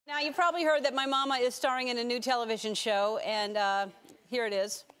you probably heard that my mama is starring in a new television show, and here it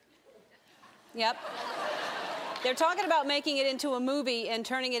is. Yep. They're talking about making it into a movie and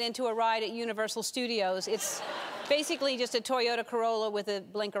turning it into a ride at Universal Studios. It's basically just a Toyota Corolla with a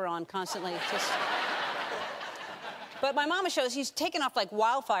blinker on constantly. But my mama shows she's taken off like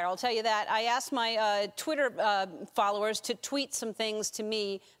wildfire, I'll tell you that. I asked my Twitter followers to tweet some things to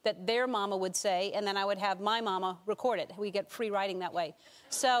me that their mama would say, and then I would have my mama record it. We get free writing that way.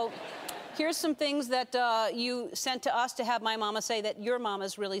 So here's some things that you sent to us to have my mama say that your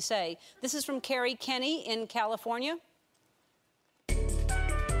mamas really say. This is from Carrie Kenny in California.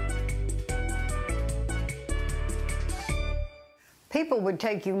 People would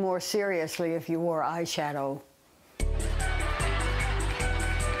take you more seriously if you wore eyeshadow.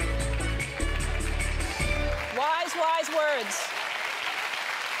 Wise words.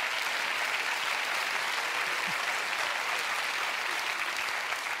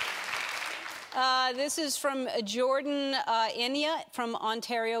 This is from Jordan Enya from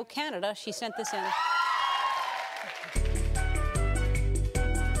Ontario, Canada. She sent this in.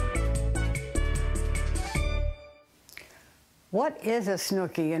 What is a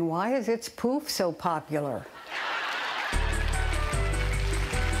Snooki and why is its poof so popular?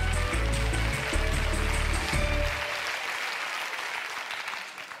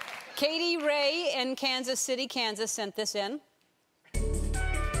 Katie Ray in Kansas City, Kansas sent this in.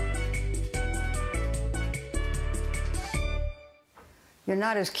 You're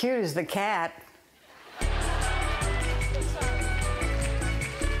not as cute as the cat. That's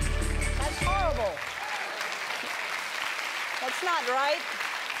horrible. That's not right.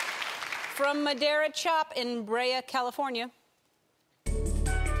 From Madera Chop in Brea, California.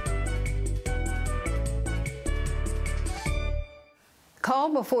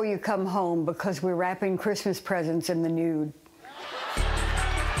 Call before you come home because we're wrapping Christmas presents in the nude.